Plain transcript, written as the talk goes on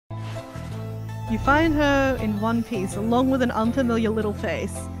You find her in one piece, along with an unfamiliar little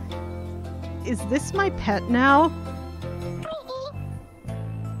face. Is this my pet now?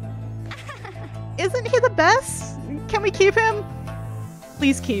 Isn't he the best? Can we keep him?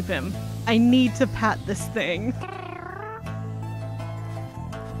 Please keep him. I need to pat this thing.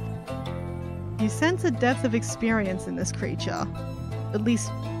 You sense a depth of experience in this creature, at least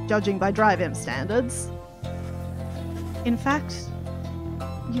judging by Drive-Imp standards. In fact,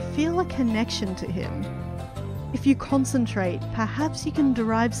 you feel a connection to him. If you concentrate, perhaps you can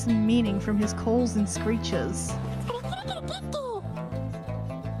derive some meaning from his calls and screeches.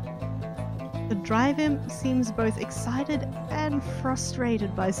 The Drive-Imp seems both excited and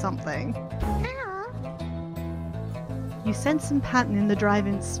frustrated by something. You sense some pattern in the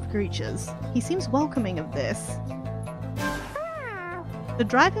Drive-Imp's screeches. He seems welcoming of this. The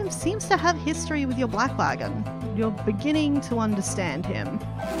Drive-Imp seems to have history with your Black Wagon. You're beginning to understand him.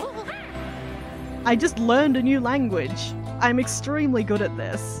 I just learned a new language. I'm extremely good at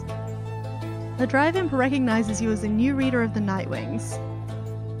this. The Drive-Imp recognizes you as a new reader of the Nightwings.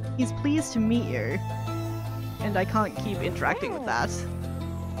 He's pleased to meet you. And I can't keep interacting with that.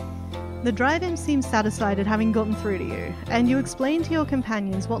 The Drive-Imp seems satisfied at having gotten through to you, and you explain to your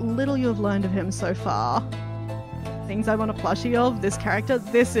companions what little you have learned of him so far. Things I want a plushie of, this character,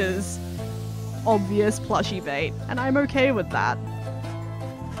 this is obvious plushie bait, and I'm okay with that.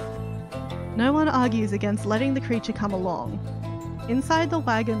 No one argues against letting the creature come along. Inside the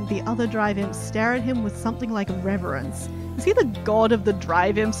wagon, the other Drive-Imps stare at him with something like reverence. Is he the god of the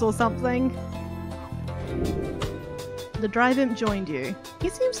Drive-Imps or something? The Drive-Imp joined you. He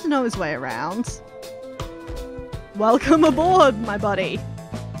seems to know his way around. Welcome aboard, my buddy.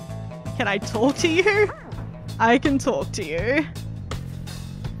 Can I talk to you? I can talk to you.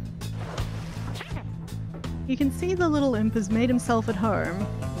 You can see the little imp has made himself at home.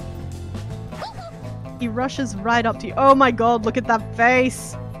 He rushes right up to you. Oh my god, look at that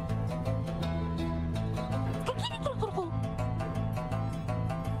face!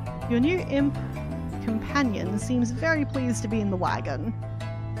 Your new imp companion seems very pleased to be in the wagon.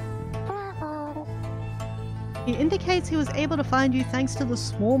 He indicates he was able to find you thanks to the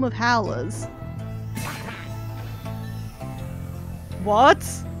swarm of howlers. What?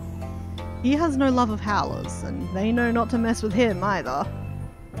 He has no love of howlers, and they know not to mess with him either.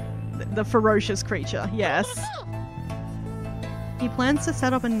 The ferocious creature, yes. He plans to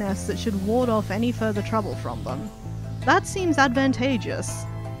set up a nest that should ward off any further trouble from them. That seems advantageous.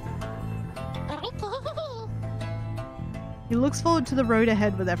 He looks forward to the road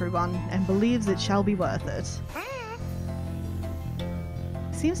ahead with everyone, and believes it shall be worth it.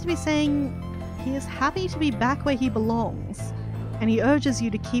 He seems to be saying he is happy to be back where he belongs, and he urges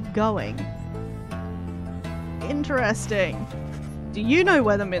you to keep going. Interesting. Do you know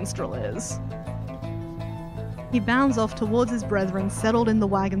where the minstrel is? He bounds off towards his brethren settled in the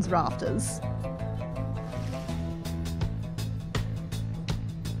wagon's rafters.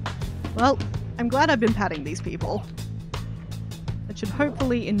 Well, I'm glad I've been patting these people. That should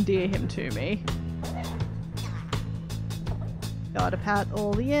hopefully endear him to me. Gotta pat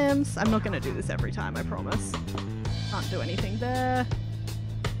all the imps. I'm not gonna do this every time, I promise. Can't do anything there.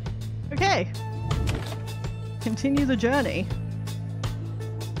 Okay. Continue the journey.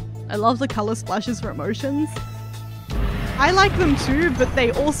 I love the color splashes for emotions. I like them too, but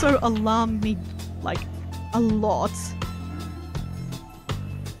they also alarm me, like, a lot.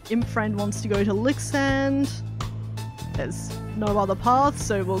 Imp friend wants to go to Lixsand. There's no other path,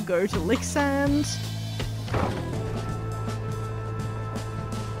 so we'll go to Lixsand.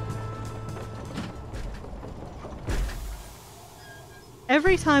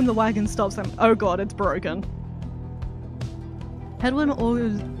 Every time the wagon stops, I'm— oh god, it's broken. Hedwyn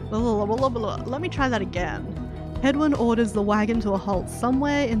orders— let me try that again. Hedwyn orders the wagon to a halt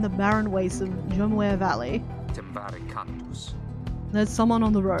somewhere in the barren wastes of Jumware Valley. There's someone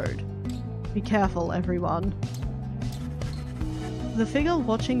on the road. Be careful, everyone. The figure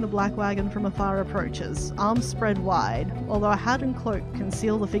watching the black wagon from afar approaches, arms spread wide, although a hat and cloak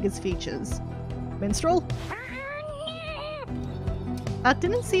conceal the figure's features. Minstrel? That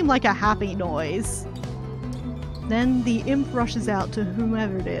didn't seem like a happy noise. Then the imp rushes out to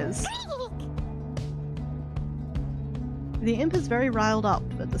whomever it is. The imp is very riled up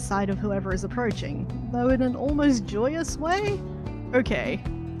at the sight of whoever is approaching, though in an almost joyous way? Okay.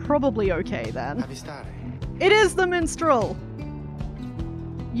 Probably okay then. It is the minstrel!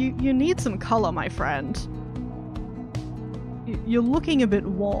 You need some color, my friend. You're looking a bit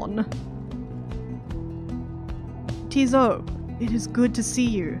worn. Tizo, it is good to see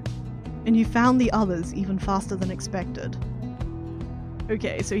you. And you found the others even faster than expected.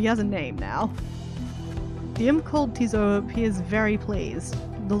 Okay, so he has a name now. The imp called Tizo appears very pleased.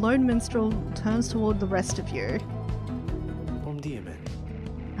 The lone minstrel turns toward the rest of you.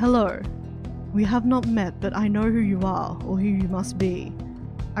 Hello. We have not met, but I know who you are, or who you must be.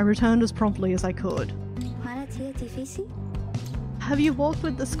 I returned as promptly as I could. Have you walked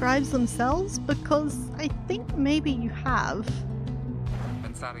with the scribes themselves? Because I think maybe you have.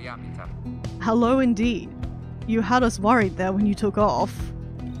 Hello indeed. You had us worried there when you took off.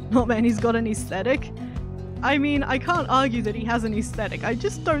 Not man, he's got an aesthetic. I mean, I can't argue that he has an aesthetic, I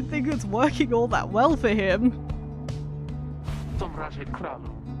just don't think it's working all that well for him.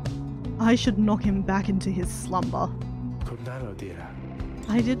 I should knock him back into his slumber.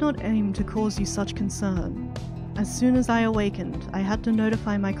 I did not aim to cause you such concern. As soon as I awakened, I had to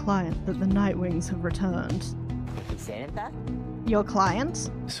notify my client that the Nightwings have returned. Your client?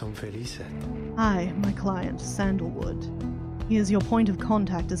 I, my client, Sandalwood. He is your point of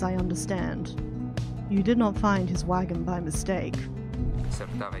contact as I understand. You did not find his wagon by mistake.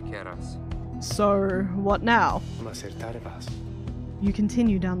 So, what now? You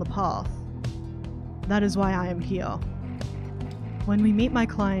continue down the path. That is why I am here. When we meet my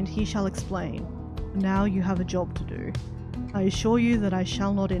client, he shall explain. Now you have a job to do. I assure you that I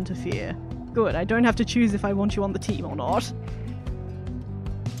shall not interfere. Good, I don't have to choose if I want you on the team or not.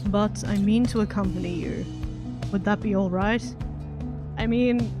 But I mean to accompany you. Would that be alright? I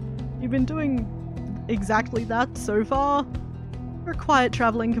mean, you've been doing exactly that so far. You're a quiet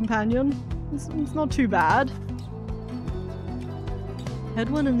travelling companion. It's not too bad.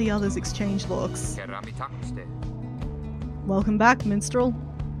 Edwin and the others exchange looks. Welcome back, minstrel.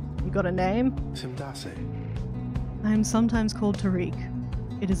 You got a name? I am sometimes called Tariq.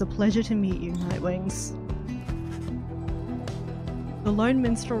 It is a pleasure to meet you, Nightwings. The lone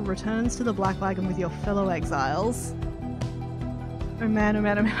minstrel returns to the Black Wagon with your fellow exiles. Oh man, oh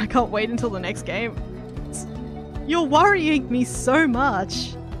man, oh man, I can't wait until the next game. You're worrying me so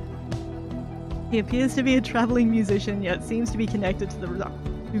much! He appears to be a travelling musician, yet seems to be connected to the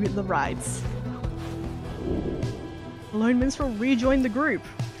rites. The lone minstrel rejoined the group.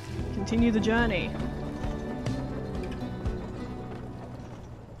 Continue the journey.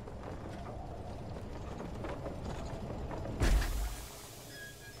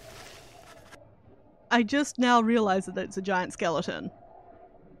 I just now realized that it's a giant skeleton.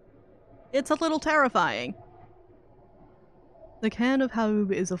 It's a little terrifying. The cairn of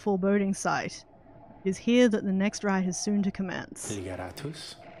Haub is a foreboding sight. It is here that the next rite is soon to commence.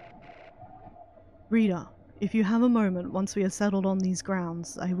 Reader, if you have a moment once we are settled on these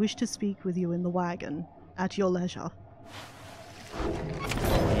grounds, I wish to speak with you in the wagon, at your leisure.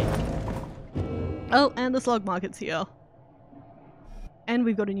 Oh, and the slug market's here. And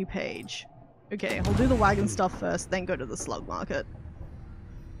we've got a new page. Okay, I'll do the wagon stuff first, then go to the slug market.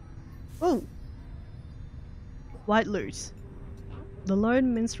 Oh! White lute. The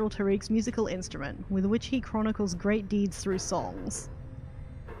lone minstrel Tariq's musical instrument, with which he chronicles great deeds through songs.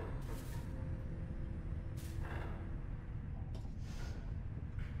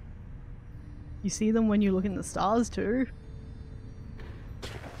 You see them when you look in the stars too.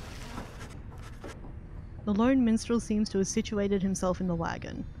 The lone minstrel seems to have situated himself in the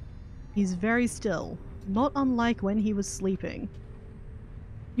wagon. He's very still, not unlike when he was sleeping.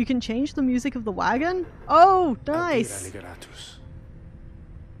 You can change the music of the wagon? Oh, nice!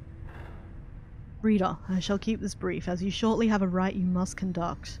 Reader, I shall keep this brief, as you shortly have a rite you must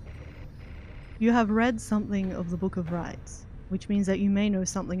conduct. You have read something of the Book of Rites, which means that you may know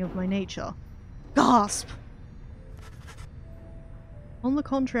something of my nature. Gasp! On the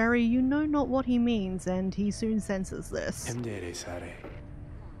contrary, you know not what he means, and he soon senses this.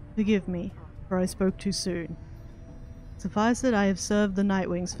 Forgive me, for I spoke too soon. Suffice it, I have served the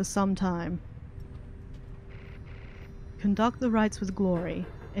Nightwings for some time. Conduct the rites with glory,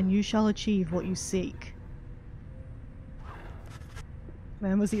 and you shall achieve what you seek.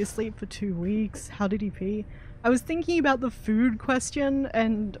 Man, was he asleep for 2 weeks? How did he pee? I was thinking about the food question,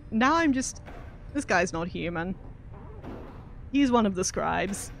 and now I'm just... This guy's not human. He's one of the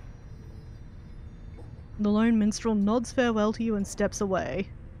scribes. The lone minstrel nods farewell to you and steps away.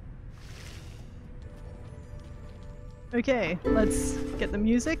 Okay, let's get the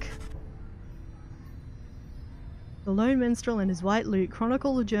music. The lone minstrel and his white lute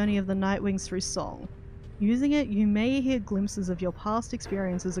chronicle the journey of the Nightwings through song. Using it, you may hear glimpses of your past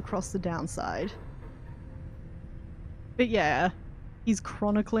experiences across the downside. But yeah, he's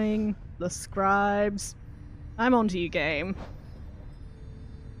chronicling the scribes. I'm onto you, game.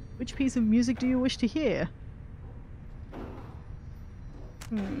 Which piece of music do you wish to hear?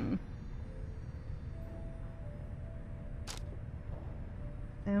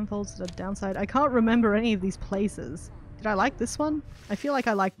 handfolds to the downside. I can't remember any of these places. Did I like this one? I feel like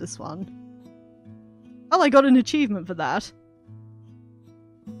I liked this one. Oh, I got an achievement for that.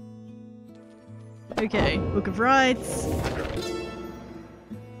 Okay, Book of Rights.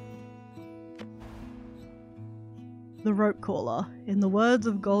 The Rope Caller, in the words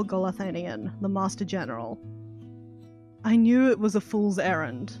of Golgolathanian, the Master General. I knew it was a fool's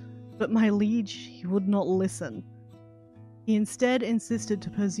errand, but my liege, he would not listen. He instead insisted to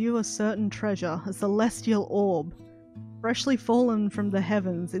pursue a certain treasure, a celestial orb, freshly fallen from the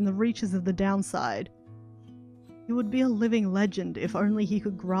heavens in the reaches of the downside. He would be a living legend if only he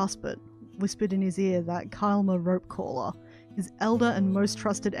could grasp it, whispered in his ear that Kylma Rope Caller, his elder and most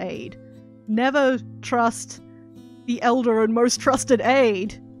trusted aide. Never trust the elder and most trusted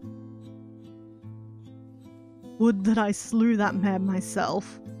aide! Would that I slew that man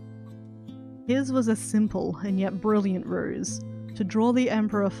myself. His was a simple and yet brilliant ruse, to draw the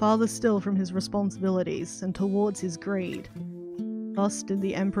Emperor farther still from his responsibilities and towards his greed. Thus did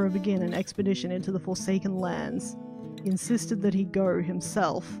the Emperor begin an expedition into the Forsaken Lands. He insisted that he go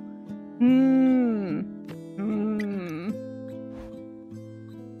himself.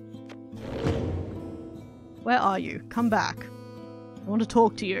 Where are you? Come back. I want to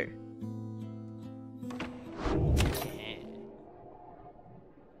talk to you.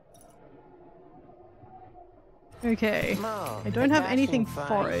 Okay, I don't have anything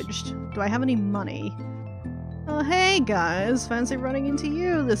foraged. Do I have any money? Oh hey guys, fancy running into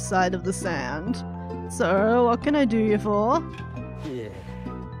you this side of the sand. So, what can I do you for?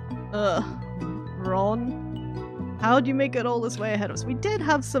 Ron? How'd you make it all this way ahead of us? We did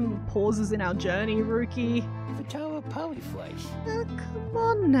have some pauses in our journey, Rookie. Oh, come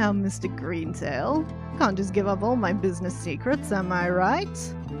on now, Mr. Greentail. Can't just give up all my business secrets, am I right?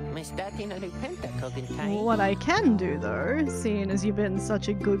 What I can do though, seeing as you've been such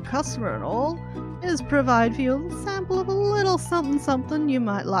a good customer and all, is provide for you a sample of a little something you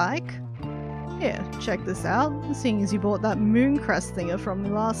might like. Here, check this out. Seeing as you bought that Mooncrest thinger from me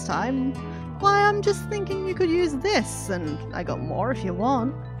last time, why I'm just thinking you could use this, and I got more if you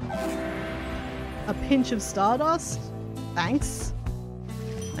want. A pinch of Stardust? Thanks.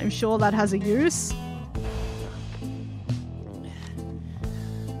 I'm sure that has a use.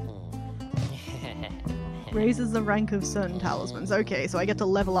 Raises the rank of certain talismans. Okay, so I get to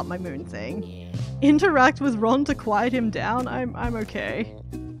level up my moon thing. Interact with Ron to quiet him down? I'm okay.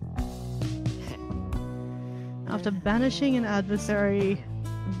 After banishing an adversary,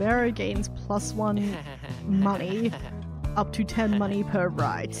 the bearer gains +1 money, up to 10 money per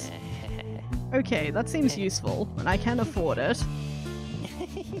right. Okay, that seems useful, and I can afford it.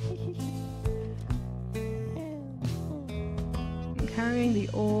 Carrying the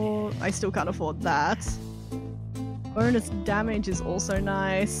ore, I still can't afford that. Bonus damage is also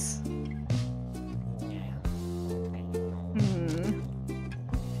nice.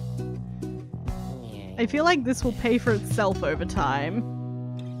 I feel like this will pay for itself over time.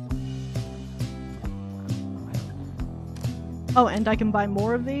 Oh, and I can buy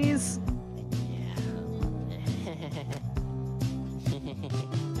more of these?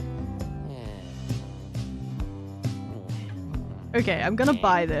 Okay, I'm gonna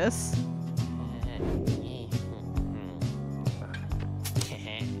buy this.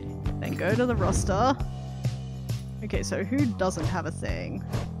 Then go to the roster. Okay, so who doesn't have a thing?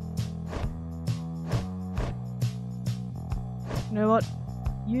 You know what?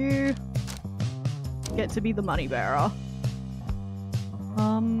 You get to be the money bearer.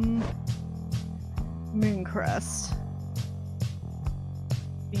 Mooncrest.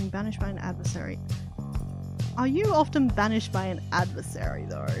 Being banished by an adversary. Are you often banished by an adversary,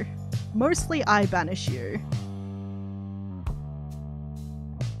 though? Mostly I banish you.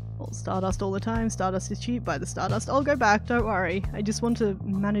 Well, Stardust all the time. Stardust is cheap. Buy the Stardust. I'll go back, don't worry. I just want to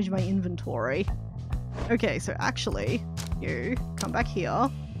manage my inventory. Okay, so actually, you come back here.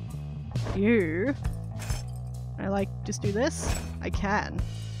 You... Can I, like, just do this? I can.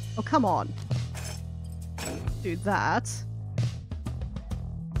 Oh, come on. Do that.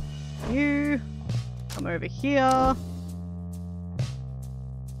 You... Come over here.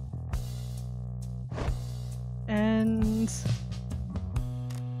 And...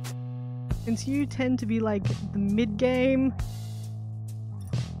 Since you tend to be like the mid-game,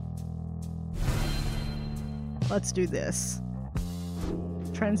 let's do this.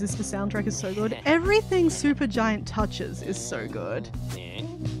 Transistor soundtrack is so good. Everything Supergiant touches is so good.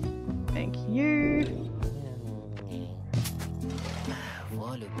 Thank you.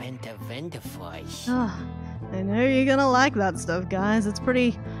 Ah, I know you're gonna like that stuff, guys. It's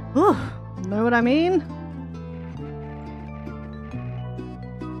pretty... Know what I mean?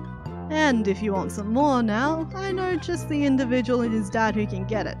 And if you want some more now, I know just the individual and his dad who can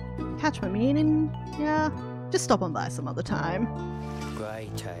get it. Catch my meaning? Yeah, just stop on by some other time.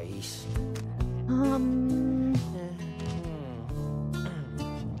 Great taste.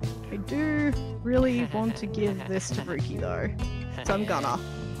 I do really want to give this to Ruki though, so I'm gonna.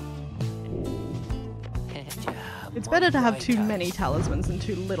 It's better to have too many talismans than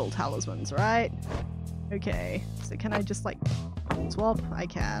too little talismans, right? Okay, so can I just like swap? I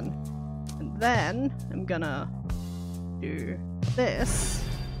can. And then I'm gonna do this.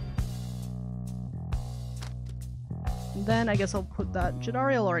 And then I guess I'll put that.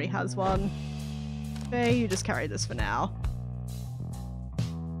 Jadariel already has one. Okay, you just carry this for now.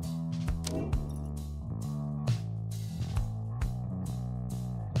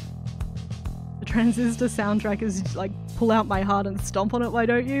 The Transistor soundtrack is like, pull out my heart and stomp on it, why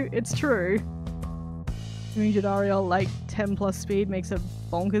don't you? It's true. Doing Jadariel like 10 plus speed makes her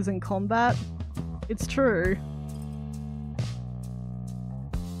bonkers in combat. It's true.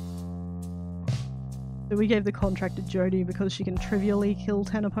 So we gave the contract to Jodie because she can trivially kill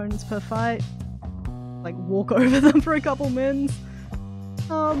 10 opponents per fight. Like walk over them for a couple mins.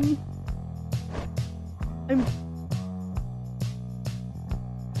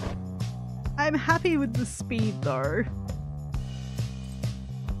 I'm happy with the speed though.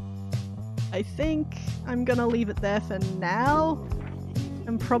 I think I'm gonna leave it there for now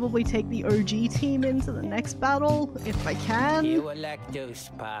and probably take the OG team into the next battle if I can. You were lactose,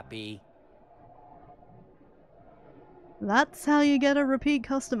 Poppy. That's how you get a repeat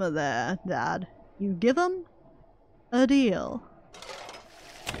customer there, Dad. You give them a deal.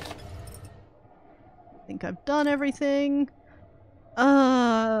 I think I've done everything.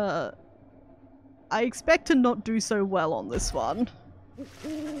 I expect to not do so well on this one.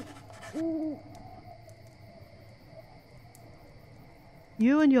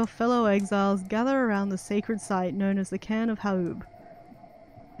 You and your fellow exiles gather around the sacred site known as the Cairn of Haub,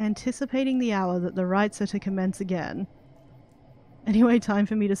 anticipating the hour that the rites are to commence again. Anyway, time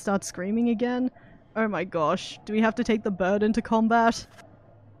for me to start screaming again? Oh my gosh, do we have to take the bird into combat?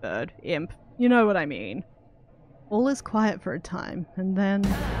 Bird, imp, you know what I mean. All is quiet for a time, and then...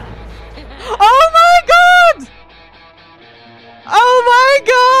 Oh my god! Oh my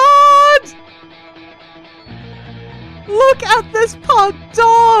god! Look at this pug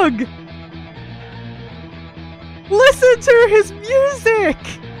dog! Listen to his music!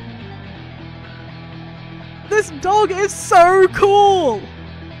 This dog is so cool!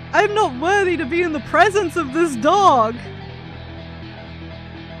 I'm not worthy to be in the presence of this dog!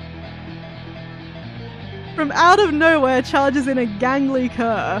 From out of nowhere charges in a gangly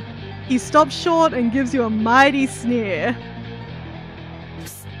cur. He stops short and gives you a mighty sneer.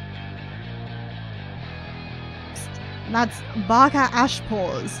 And that's Barker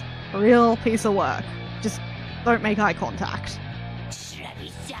Ashpaws. Real piece of work. Just don't make eye contact.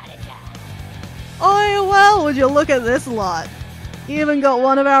 Oh well, would you look at this lot. Even got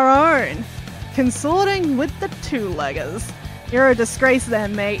one of our own. Consorting with the two-leggers. You're a disgrace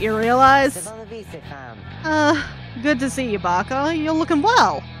then, mate, you realize? Good to see you, Barker. You're looking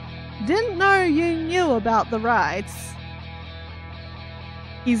well. Didn't know you knew about the rites.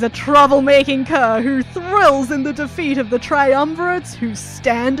 He's a troublemaking cur who thrills in the defeat of the triumvirates who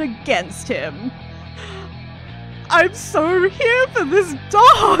stand against him. I'm so here for this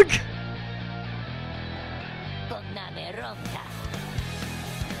dog!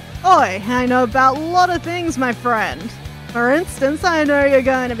 Oi, I know about a lot of things, my friend. For instance, I know you're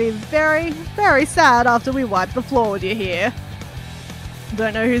going to be very, very sad after we wipe the floor with you here.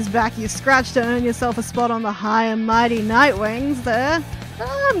 Don't know whose back you scratched to earn yourself a spot on the high and mighty Nightwings there.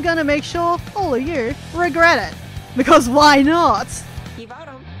 I'm gonna make sure all of you regret it. Because why not?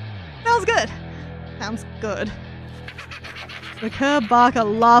 Sounds good. Sounds good. The cur Barker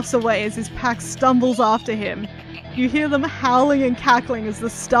laughs away as his pack stumbles after him. You hear them howling and cackling as the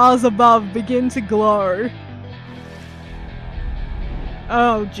stars above begin to glow.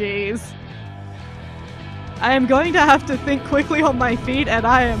 Oh jeez. I am going to have to think quickly on my feet, and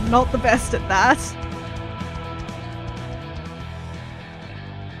I am not the best at that.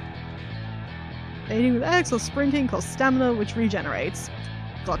 Aiding with X or sprinting costs stamina, which regenerates.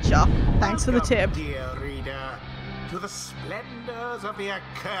 Gotcha. Thanks for the tip. Dear reader, to the splendors of the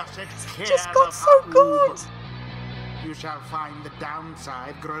accursed Cairn Just got of so Haub. good! You shall find the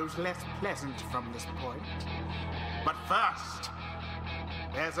downside grows less pleasant from this point. But first,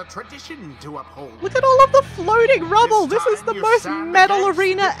 there's a tradition to uphold. Look at all of the floating rubble! This is the time you most stand metal against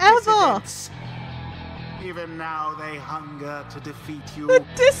arena the ever! dissidents. Even now they hunger to defeat you. The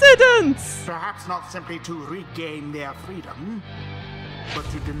dissidents! Perhaps not simply to regain their freedom, but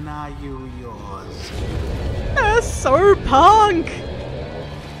to deny you yours. They're so punk!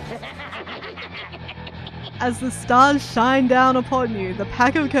 As the stars shine down upon you, the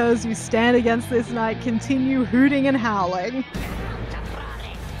pack of curs who stand against this knight continue hooting and howling.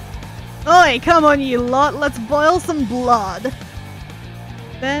 Oi, come on you lot, let's boil some blood!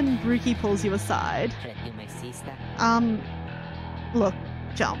 Then Brookie pulls you aside. Look,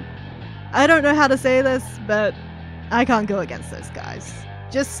 chum. I don't know how to say this, but I can't go against those guys.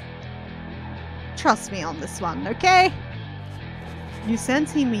 Just trust me on this one, okay? You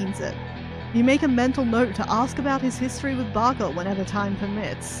sense he means it. You make a mental note to ask about his history with Barker whenever time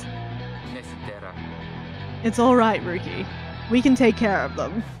permits. It's alright, Rookie. We can take care of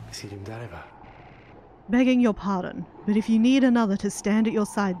them. Begging your pardon, but if you need another to stand at your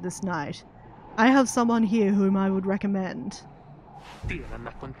side this night, I have someone here whom I would recommend.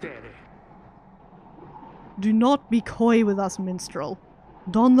 Do not be coy with us, minstrel.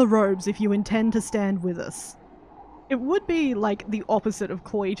 Don the robes if you intend to stand with us. It would be like the opposite of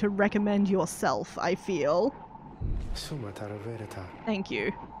coy to recommend yourself, I feel. Thank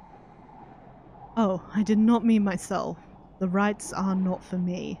you. Oh, I did not mean myself. The rites are not for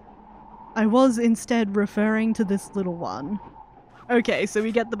me. I was instead referring to this little one. Okay, so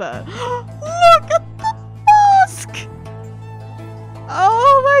we get the bird. Look at the mask!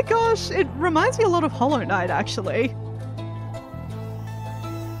 Oh my gosh, it reminds me a lot of Hollow Knight, actually.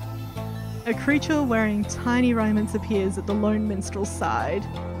 A creature wearing tiny raiments appears at the lone minstrel's side.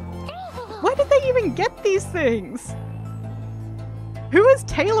 Where did they even get these things? Who is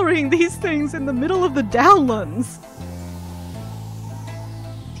tailoring these things in the middle of the Downlands?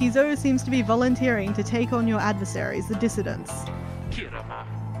 Tizo seems to be volunteering to take on your adversaries, the dissidents.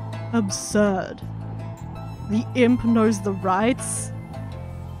 Absurd. The imp knows the rights?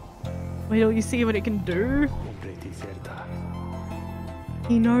 Wait till you see what it can do.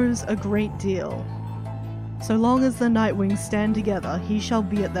 He knows a great deal. So long as the Nightwings stand together, he shall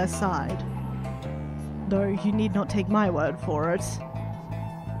be at their side. Though you need not take my word for it.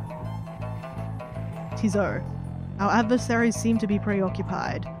 Tizo, our adversaries seem to be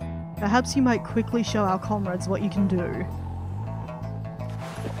preoccupied. Perhaps you might quickly show our comrades what you can do.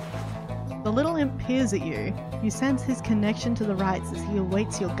 The little imp peers at you. You sense his connection to the rites as he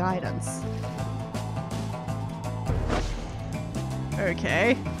awaits your guidance.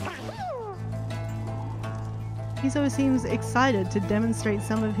 Okay. Tizo seems excited to demonstrate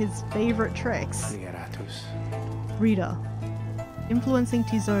some of his favorite tricks. Reader, influencing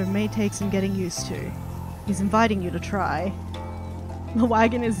Tizo may take some getting used to. He's inviting you to try. The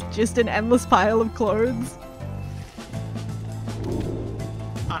wagon is just an endless pile of clothes.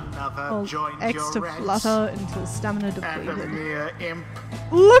 Another joined X your to ranks, flutter until stamina and a depleted. mere imp.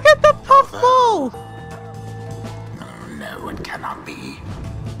 Look at the puffball! No, it cannot be.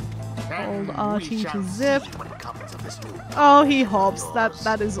 Old And RT we to shall zip. see what comes of this new Oh, he hops.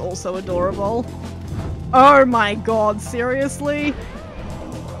 That is also adorable. Oh my god, seriously?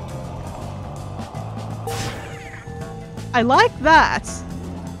 I like that.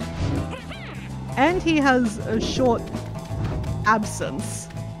 And he has a short absence.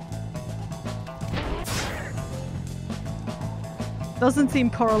 Doesn't seem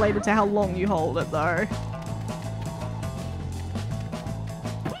correlated to how long you hold it though.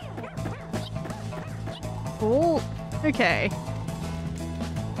 Cool. Okay.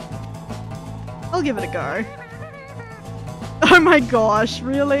 I'll give it a go. Oh my gosh,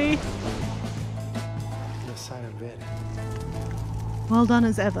 really? Well done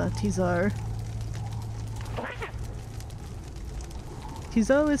as ever, Tizo.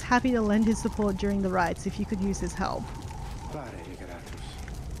 Tizo is happy to lend his support during the rites if you could use his help.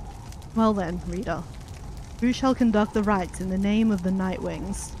 Well then, reader. Who shall conduct the rites in the name of the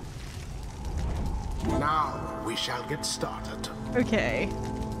Nightwings? Now we shall get started. Okay.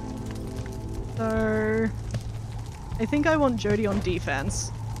 So... I think I want Jody on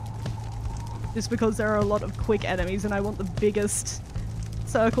defense. Just because there are a lot of quick enemies and I want the biggest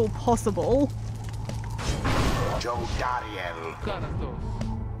circle possible. Jodariel.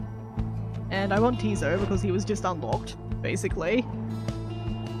 And I want Tizo because he was just unlocked, basically.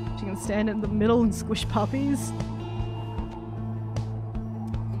 She can stand in the middle and squish puppies.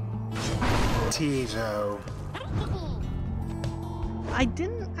 Tizo. I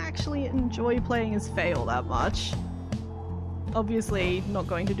didn't actually enjoy playing as Faye all that much. Obviously not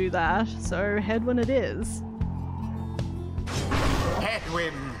going to do that, so Hedwyn it is.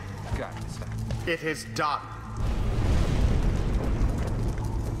 Hedwyn. It is done.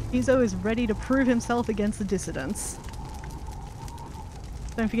 Tizo is ready to prove himself against the dissidents.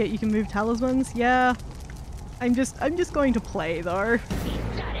 Don't forget you can move talismans. Yeah. I'm just going to play though.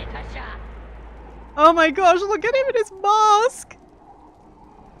 Oh my gosh, look at him in his mask!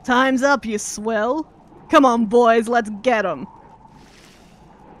 Time's up, you swell. Come on, boys, let's get him.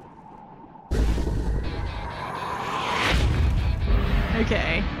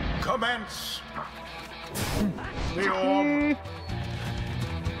 Okay. Commence. The orb.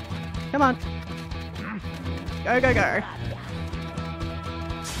 Come on. Go, go, go.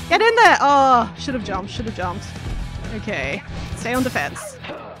 Get in there! Oh, should have jumped, should have jumped. Okay. Stay on defense.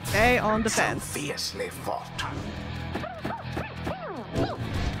 Stay on defense. So fiercely fought.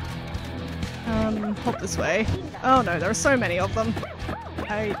 Hop this way. Oh no, there are so many of them.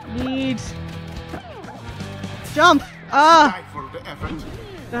 I need... Jump! Ah! Stifled effort.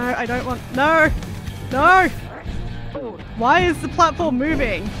 No, I don't want... No! No! Why is the platform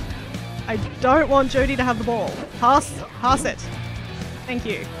moving? I don't want Jodie to have the ball. Pass it. Thank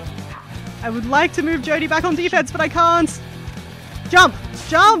you. I would like to move Jodie back on defense, but I can't! Jump!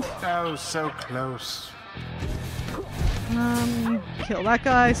 Jump! Oh, so close. Kill that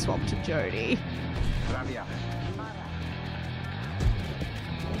guy, swap to Jodie.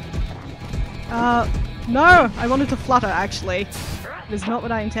 No! I wanted to flutter, actually. It is not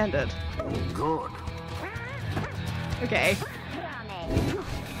what I intended. Good. Okay.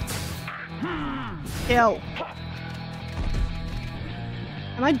 Kill.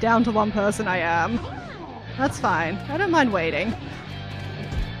 Am I down to one person? I am. That's fine. I don't mind waiting.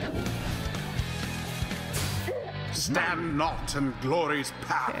 Stand not in glory's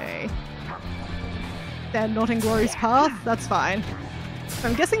path. Okay. Stand not in glory's path? That's fine. So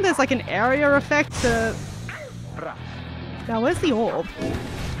I'm guessing there's like an area effect to... Now where's the orb?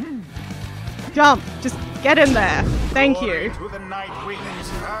 Jump! Just get in there! Thank you!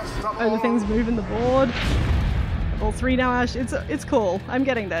 Oh, the things moving the board. All three now, Ash. It's cool. I'm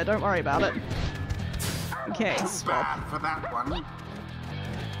getting there. Don't worry about it. Okay, swap. Bad for that one.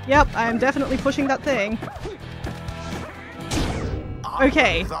 Yep, I am definitely pushing that thing.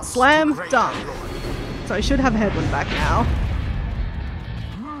 Okay, slam, done. So I should have Headwind back now.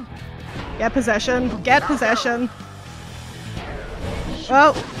 Get possession. Get possession.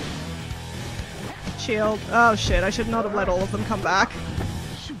 Oh! Shield. Oh shit, I should not have let all of them come back.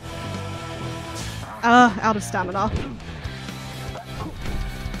 Out of stamina.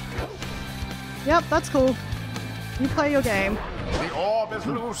 Yep, that's cool. You play your game. The orb is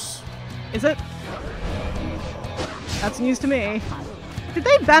loose. Is it? That's news to me. Did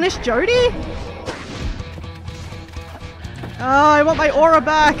they banish Jodie? Oh, I want my aura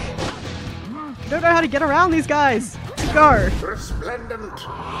back. I don't know how to get around these guys. Go. Resplendent.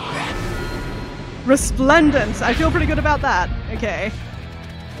 Resplendent. I feel pretty good about that. Okay.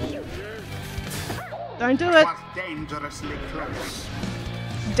 Don't do it. Was dangerously close.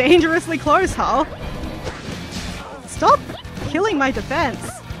 Dangerously close, huh? Stop killing my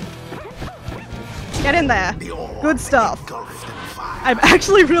defense. Get in there. Good stuff. I'm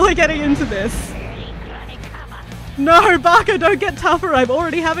actually really getting into this. No, Barker, don't get tougher. I'm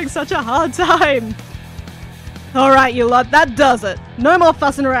already having such a hard time. Alright, you lot, that does it. No more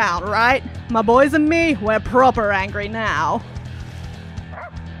fussing around, right? My boys and me, we're proper angry now.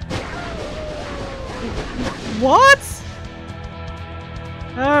 What?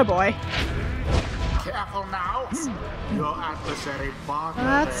 Oh boy. Careful now. Your adversary Barker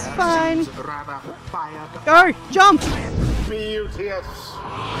That's there fine. seems rather fired. Go! Jump! Beauteous.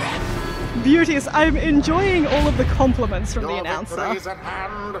 Beauteous. I'm enjoying all of the compliments from the Your announcer. victory is at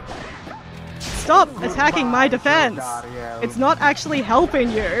hand. Stop attacking my defense! Dario. It's not actually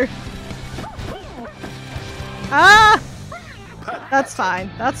helping you. Ah! That's fine.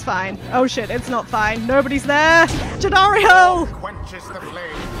 That's fine. Oh shit, it's not fine. Nobody's there! Jadario! Quenches the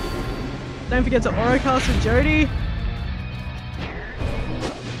flame. Don't forget to Aurocast with Jodie.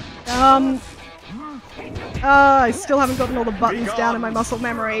 I still haven't gotten all the buttons down in my muscle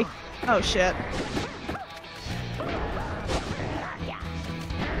memory. Oh shit.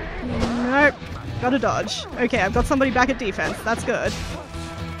 Nope. Gotta dodge. Okay, I've got somebody back at defense. That's good.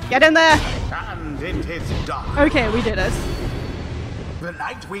 Get in there! And it is done. Okay, we did it. The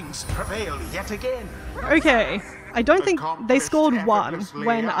Nightwings prevail yet again. Okay. I don't think they scored one Accomplished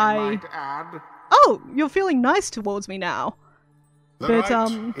when effortlessly, might add. Oh, you're feeling nice towards me now. The But,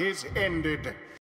 night is ended.